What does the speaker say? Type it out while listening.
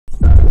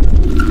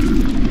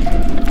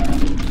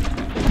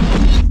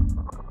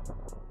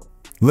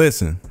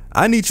Listen,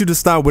 I need you to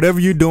stop whatever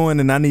you're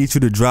doing and I need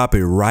you to drop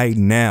it right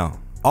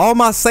now. All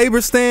my Saber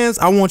stands,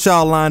 I want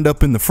y'all lined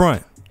up in the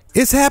front.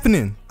 It's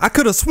happening. I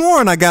could have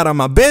sworn I got on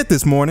my bed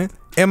this morning.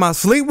 Am I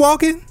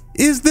sleepwalking?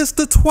 Is this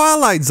the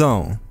Twilight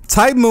Zone?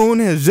 Type Moon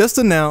has just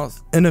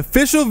announced an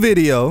official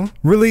video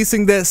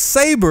releasing that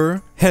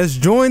Saber has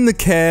joined the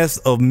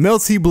cast of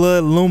Melty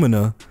Blood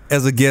Lumina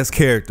as a guest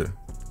character.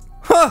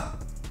 Huh!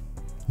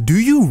 Do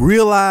you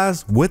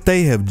realize what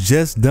they have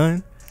just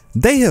done?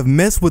 They have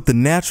messed with the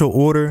natural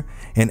order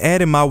and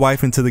added my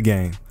wife into the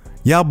game.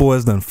 Y'all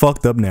boys done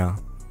fucked up now.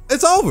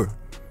 It's over.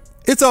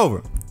 It's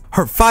over.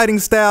 Her fighting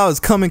style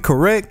is coming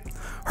correct.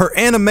 Her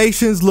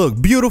animations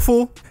look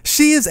beautiful.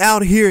 She is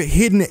out here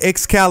hitting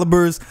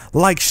Excaliburs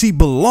like she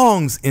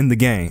belongs in the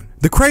game.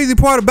 The crazy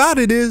part about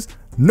it is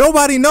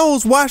nobody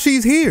knows why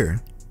she's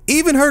here.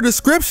 Even her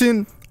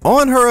description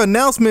on her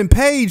announcement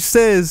page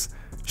says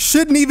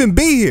shouldn't even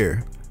be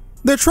here.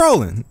 They're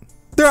trolling.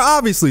 They're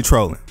obviously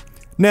trolling.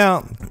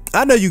 Now,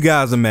 I know you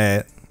guys are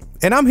mad,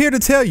 and I'm here to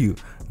tell you,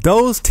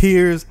 those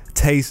tears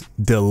taste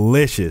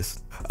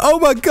delicious. Oh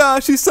my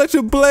gosh, she's such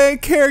a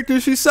bland character.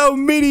 She's so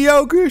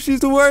mediocre.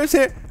 She's the worst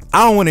here.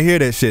 I don't want to hear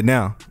that shit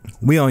now.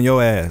 We on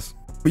your ass.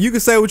 But you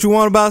can say what you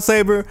want about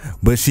Saber,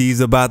 but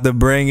she's about to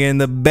bring in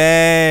the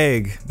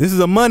bag. This is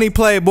a money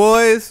play,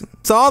 boys.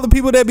 So all the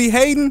people that be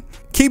hating,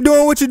 keep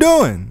doing what you're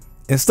doing.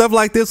 And stuff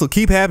like this will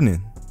keep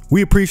happening.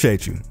 We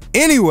appreciate you.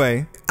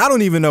 Anyway, I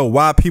don't even know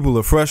why people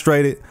are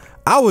frustrated.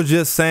 I was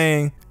just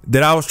saying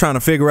that I was trying to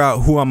figure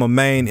out who I'm a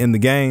main in the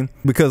game.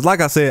 Because like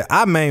I said,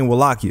 I main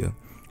Wallachia.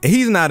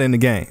 He's not in the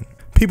game.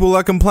 People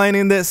are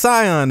complaining that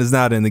Tsiah is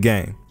not in the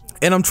game.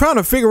 And I'm trying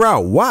to figure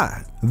out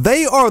why.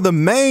 They are the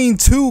main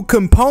two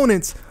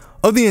components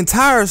of the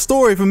entire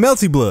story for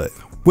Melty Blood.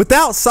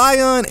 Without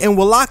Tsiah and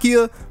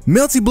Wallachia,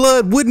 Melty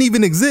Blood wouldn't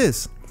even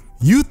exist.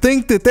 You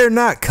think that they're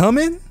not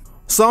coming?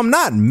 So I'm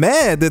not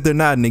mad that they're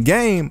not in the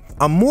game.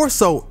 I'm more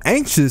so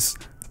anxious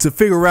to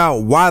figure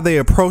out why they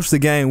approach the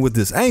game with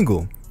this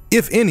angle.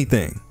 If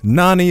anything,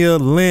 Nania,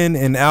 Lin,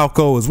 and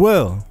Alco as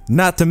well.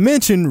 Not to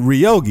mention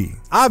Ryogi.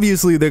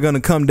 Obviously, they're gonna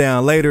come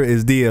down later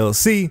as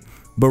DLC,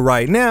 but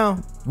right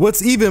now,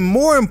 what's even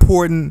more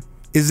important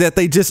is that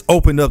they just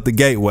opened up the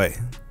gateway,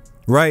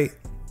 right?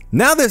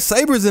 Now that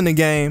Saber's in the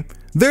game,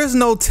 there's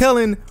no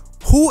telling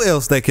who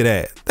else they could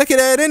add. They could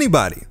add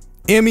anybody.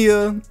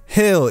 Emiya,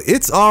 hell,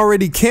 it's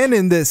already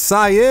canon that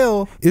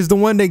Tsiah is the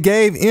one that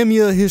gave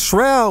Emiya his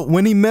shroud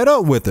when he met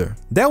up with her.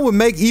 That would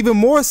make even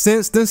more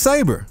sense than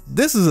Saber.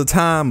 This is a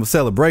time of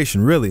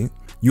celebration, really.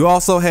 You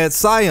also had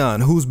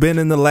Tsiah, who's been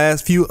in the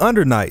last few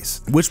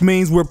Undernights, which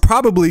means we're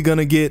probably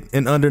gonna get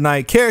an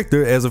Undernight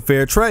character as a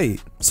fair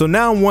trade. So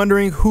now I'm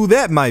wondering who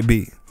that might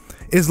be.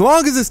 As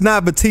long as it's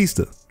not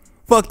Batista,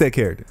 fuck that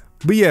character.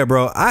 But yeah,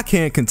 bro, I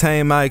can't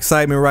contain my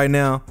excitement right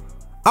now.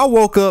 I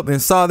woke up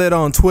and saw that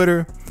on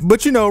Twitter,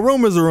 but you know,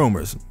 rumors are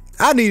rumors.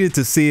 I needed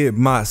to see it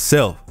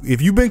myself. If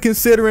you've been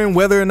considering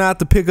whether or not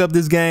to pick up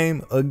this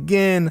game,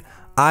 again,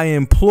 I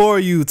implore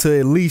you to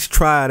at least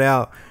try it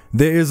out.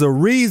 There is a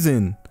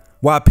reason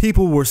why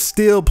people were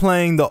still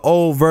playing the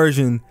old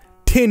version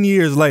 10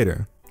 years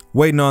later,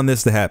 waiting on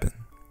this to happen.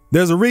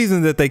 There's a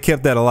reason that they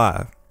kept that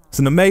alive. It's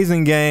an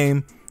amazing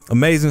game,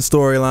 amazing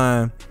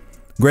storyline,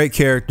 great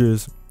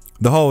characters,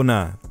 the whole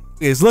nine.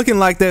 It's looking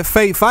like that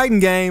Fate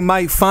fighting game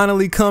might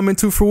finally come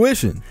into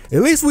fruition.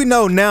 At least we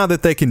know now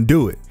that they can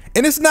do it.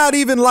 And it's not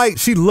even like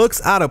she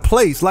looks out of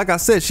place. Like I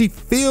said, she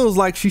feels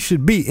like she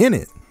should be in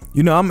it.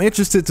 You know, I'm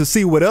interested to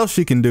see what else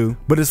she can do.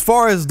 But as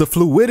far as the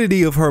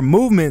fluidity of her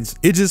movements,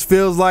 it just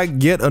feels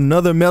like yet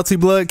another Melty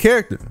Blood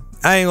character.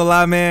 I ain't gonna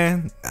lie,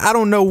 man. I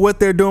don't know what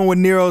they're doing with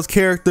Nero's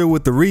character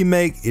with the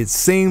remake. It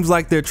seems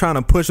like they're trying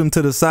to push him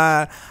to the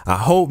side. I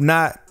hope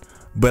not.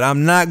 But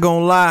I'm not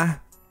gonna lie.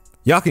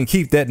 Y'all can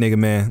keep that nigga,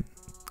 man.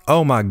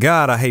 Oh my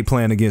god, I hate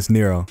playing against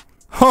Nero.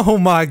 Oh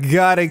my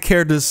god, that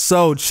character's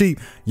so cheap.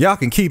 Y'all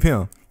can keep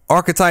him.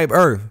 Archetype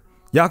Earth,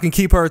 y'all can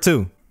keep her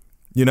too.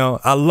 You know,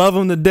 I love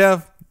him to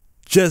death.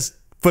 Just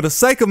for the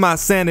sake of my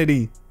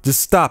sanity,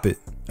 just stop it,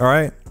 all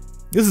right?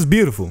 This is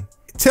beautiful.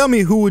 Tell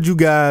me, who would you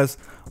guys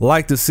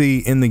like to see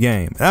in the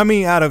game? I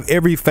mean, out of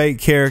every Fate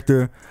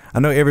character, I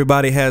know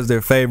everybody has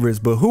their favorites,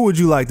 but who would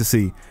you like to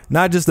see?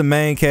 Not just the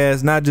main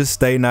cast, not just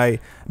Stay Night,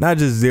 not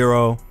just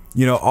Zero.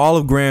 You know, all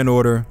of Grand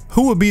Order.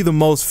 Who would be the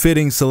most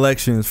fitting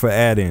selections for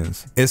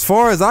add-ins? As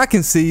far as I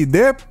can see,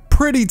 they're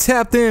pretty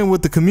tapped in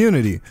with the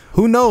community.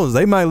 Who knows,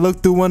 they might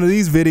look through one of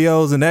these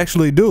videos and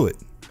actually do it.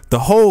 The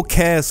whole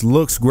cast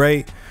looks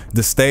great.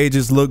 The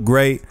stages look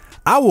great.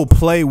 I will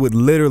play with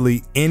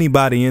literally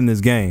anybody in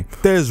this game.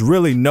 There's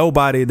really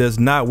nobody that's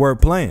not worth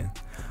playing.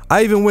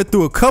 I even went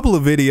through a couple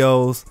of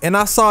videos and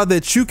I saw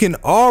that you can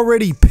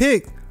already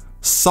pick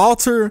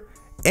Salter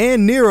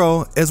and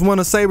Nero as one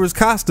of Saber's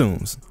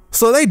costumes.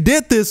 So they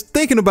did this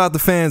thinking about the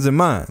fans in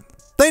mind.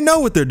 They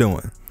know what they're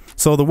doing.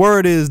 So the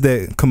word is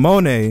that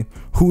Kimone,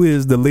 who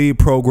is the lead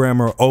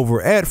programmer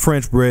over at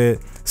French Bread,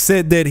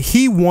 said that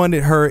he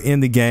wanted her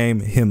in the game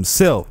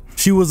himself.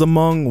 She was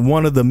among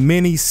one of the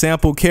many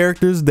sample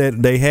characters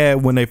that they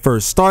had when they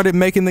first started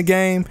making the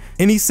game,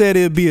 and he said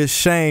it'd be a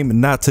shame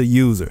not to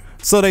use her.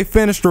 So they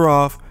finished her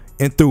off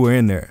and threw her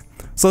in there.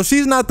 So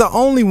she's not the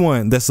only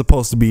one that's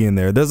supposed to be in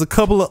there. There's a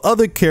couple of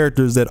other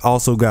characters that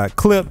also got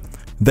clipped.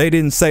 They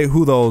didn't say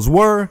who those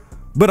were,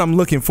 but I'm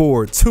looking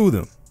forward to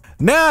them.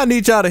 Now I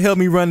need y'all to help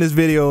me run this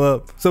video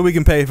up so we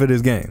can pay for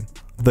this game.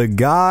 The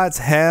gods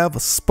have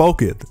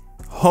spoken.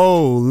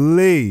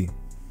 Holy.